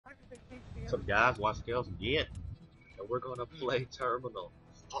What's up, guys? Watch Scales again, and we're gonna play Terminal.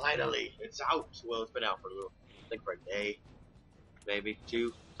 Finally, it's out. Well, it's been out for a little, I think for a day, maybe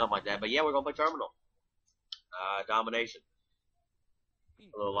two, something like that. But yeah, we're gonna play Terminal. Domination.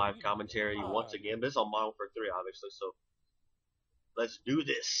 A little live commentary once again. This is on MW3, obviously. So let's do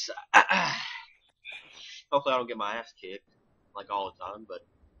this. Hopefully, I don't get my ass kicked like all the time. But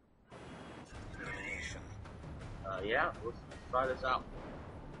Domination. Yeah, let's try this out.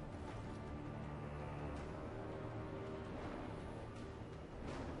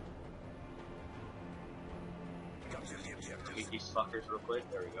 Beat these fuckers real quick.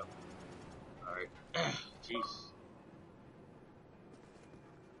 There we go. Alright. Jeez.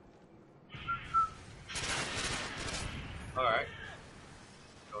 Alright.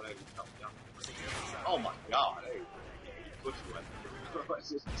 Go ahead and help me out. Oh my god. Hey. Push away.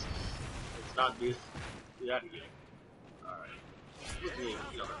 It's not do that again. Alright.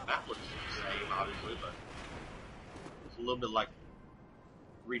 You know, the map looks the same, obviously, but it's a little bit like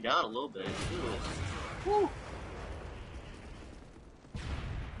redone a little bit. Woo!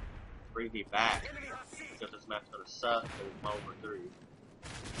 Bring me back. Because this map's gonna suck and it's MW3.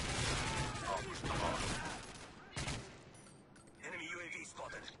 Oh, come on. Enemy UAV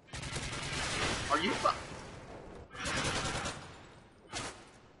spotted. Are you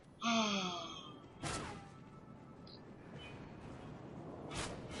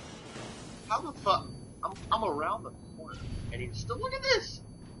How the fuck? I'm around the corner and he's still, look at this!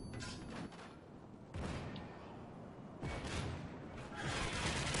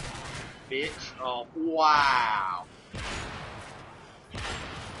 Bitch. Oh, wow.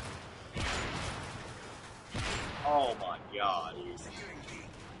 Oh my god, dude.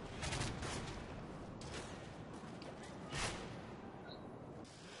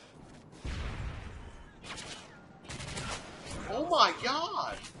 Oh my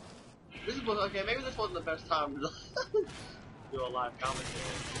god. This was, okay, maybe this wasn't the best time to do a live commentary.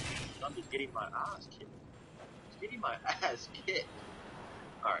 I'm just getting my ass kicked. Just getting my ass kicked.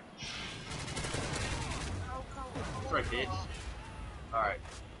 Alright. That's right, bitch. Alright.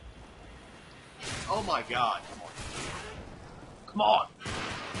 Oh my god. Come on.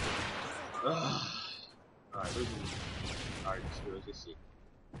 Come on. Alright, losing. Alright, screw it. Let's see.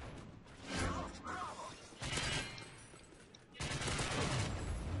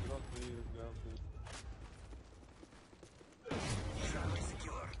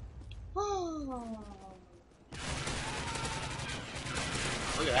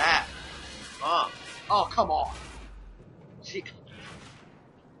 Look at that. Oh, come on. Gee.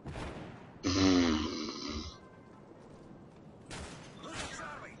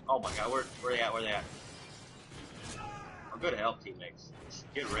 Oh my god, where they at? Where they at? I'm good to help teammates.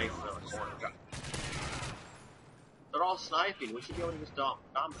 Just get ready for the corner. They're all sniping. We should be able to just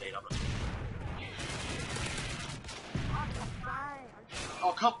dominate on them.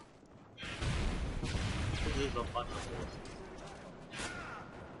 Oh, come. This is a bunch of bullshit.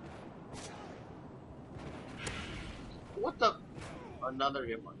 What the? Another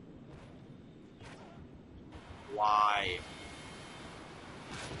hit one. Why?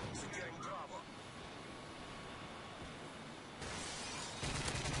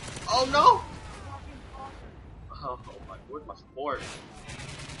 Oh no! Oh my, where's my support?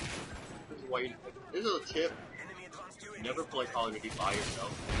 This is why you, this is a tip. Never play Call of Duty by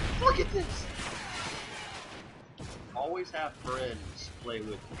yourself. Look at this! Always have friends play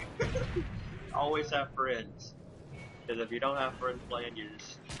with you. Always have friends. Because if you don't have friends playing, you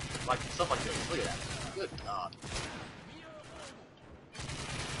just, like, stuff like this. Look at that. Good god.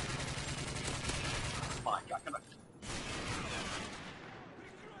 My god, come on.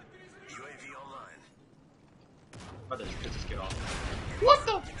 UAV online. Let's just get off. What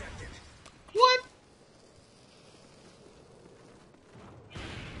the? What?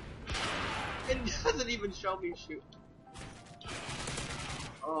 It doesn't even show me shoot.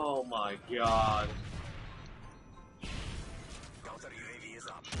 Oh my god. Counter UAV is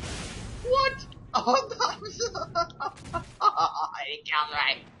up. What? Oh, it kills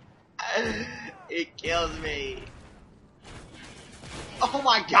me. It kills me. Oh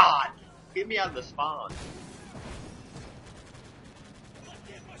my god. Get me out of the spawn.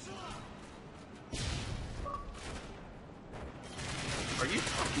 Are you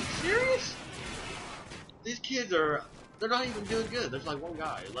fucking serious? These kids are, they're not even doing good. There's like one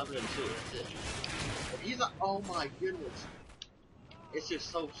guy, 11 and 2, that's it. And he's like, oh my goodness. It's just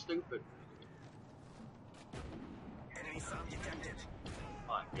so stupid. Enemy sound detected.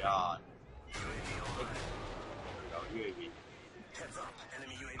 My god. There we go, UAV. Heads up.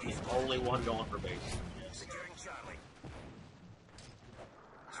 Enemy UAV. I'm the only one going for base. Securing Charlie.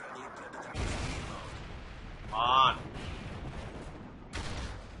 Charlie,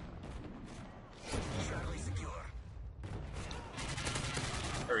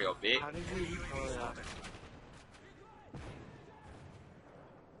 bitch. How did you throw that?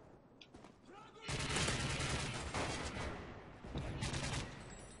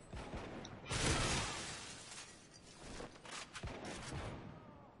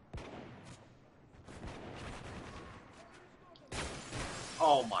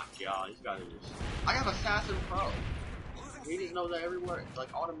 Oh my god, these guys are just... I have Assassin Pro. He just knows that everywhere. It's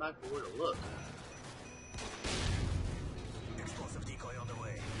like automatically where to look. Explosive decoy on the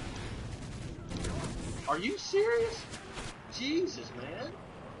way. Are you serious? Jesus, man.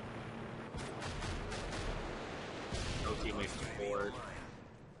 No teammates support.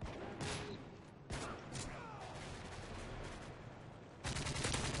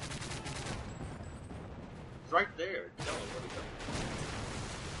 It's right there. Tell him where to go.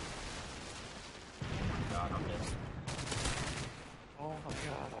 God, I'm dead. Oh my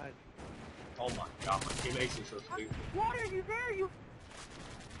god. Oh my god, my teammates are so stupid. Why are you there, you?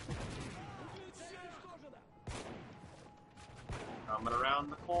 Coming around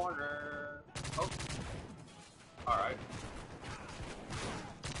the corner. Oh. Alright.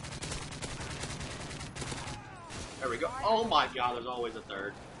 There we go. Oh my god, there's always a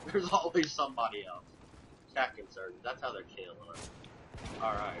third. There's always somebody else. Attack insurgents. That's how they're killing us.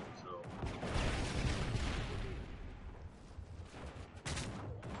 Alright, so.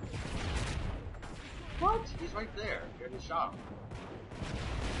 What? He's right there. You're in the shop.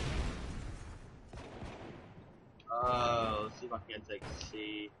 Let's see if I can take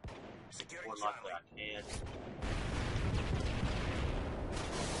C. More likely I can.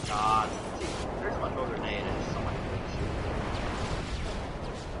 God. See, there's my throw grenade and there's somebody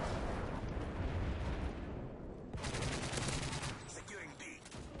Securing B.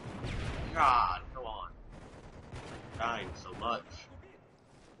 God, come on. Dying so much.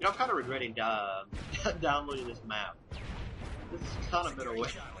 You know, I'm kind of regretting downloading this map. This has kind of been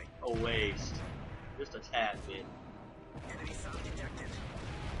a waste. Just a tad bit. Enemy sound detected.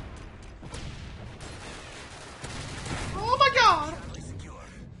 Oh my god! Charlie secure.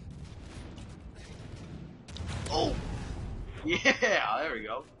 Oh! Yeah, there we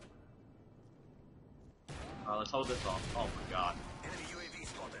go. Let's hold this off. Oh my god. Enemy UAV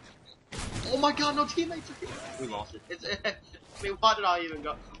spotted. Oh my god, no teammates are here. We lost it. It's, I mean, why did I even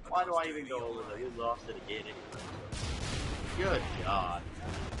go? Why do I even go over there? We lost it again anyway. So. Good god.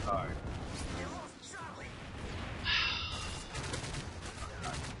 Alright. We lost Charlie.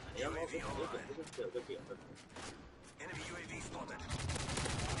 Yeah, UAV online. good. Enemy UAV spotted.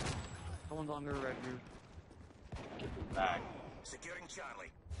 Someone's on the red roof. Get this back. Securing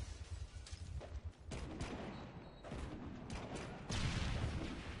Charlie.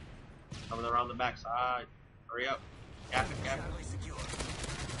 Coming around the backside. Hurry up. Cap it. Charlie secure.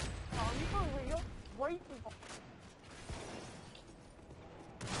 Are you for real? Wait.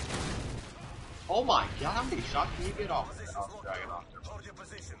 Oh my god, how many shots can you get off? Positions Oh, locked dragon down. off there. Hold your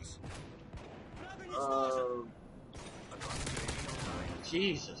positions. Advanced UAV online.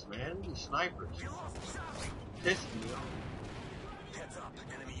 Jesus, man. These snipers. We lost Charlie. Pissing me off. Heads up.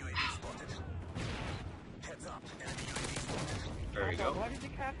 Enemy UAV spotted. Heads up. Enemy UAV spotted. There we go. Why did you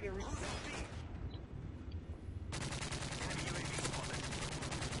cap here? Losing B. Enemy UAV spotted.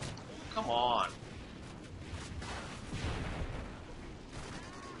 Come on.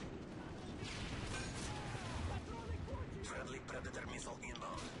 Friendly Predator missile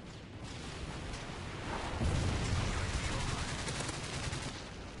inbound.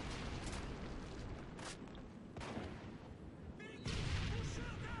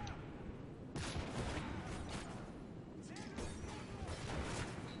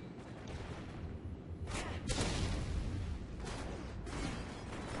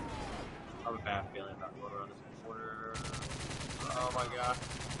 I have a bad feeling about going around this corner. Oh my god.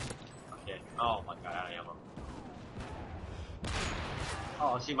 Okay. Oh my god, I am.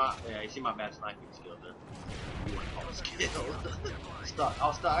 Oh, you see my bad sniping skill there. You want to call it skill? Stuck.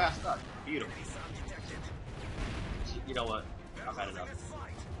 Oh, stuck. I got stuck. Beautiful. Enemy sound detected. You know what? I've had enough. Let's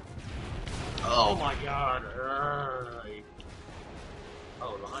fight. Oh my god.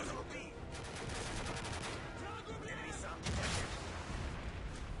 Oh, behind me. B. Enemy sound detected.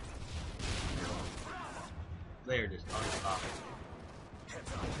 They're just unstoppable.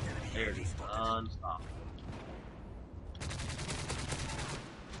 Heads up. Enemy They're UAV just spotted. unstoppable.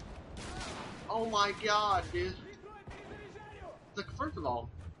 Oh my god, dude. Like, first of all,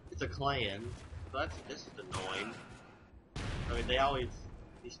 it's a clan. So this is annoying. I mean,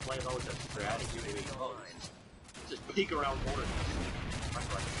 these clans always have strategy. They mean, oh, just peek around corners. Like,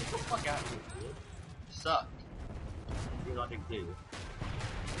 get the fuck out of here, dude. You suck. You're not big dude.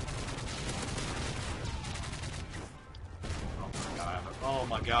 Oh my god, I have a Oh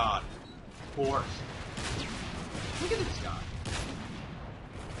my god. Of course. Look at this guy.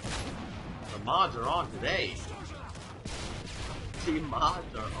 The mods are on today. The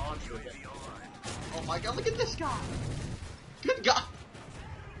mods are on today. Oh my god, look at this guy. Good god.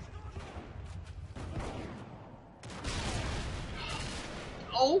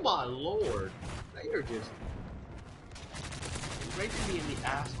 Oh my lord. They are just raping me in the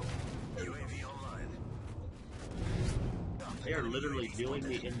asshole. UAV online. They are literally doing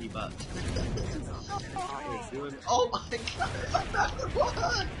me in the butt. They're doing, oh my god,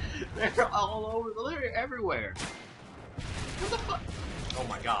 what? They're all over, they're everywhere. What the fuck? Oh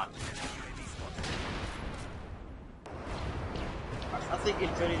my god. I think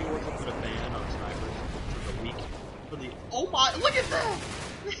Infinity Wars will put a ban on snipers for the week. For the, oh my, look at that!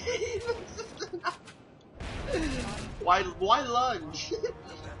 Why lunge?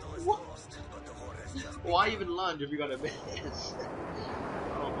 What? Why even lunge if you're gonna miss?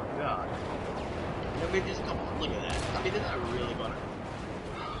 Oh my god. I mean, just come on, look at that. I mean, they're not really gonna.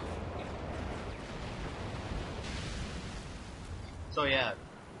 So yeah,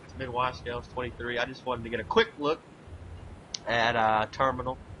 it's been Scales 23. I just wanted to get a quick look at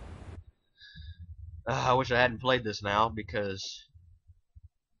Terminal. I wish I hadn't played this now because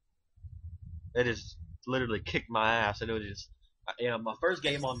it has literally kicked my ass. And it was just, my first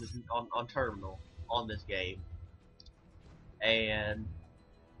game on this on Terminal on this game, and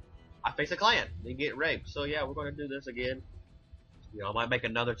I face a client and get raped. So yeah, we're going to do this again. I might make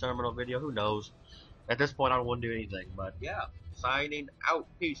another Terminal video. Who knows? At this point, I don't want to do anything. But yeah, signing out.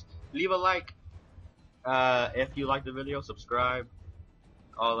 Peace. Leave a like if you like the video. Subscribe.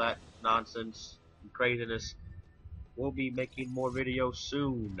 All that nonsense and craziness. We'll be making more videos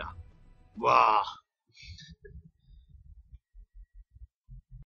soon. Wah.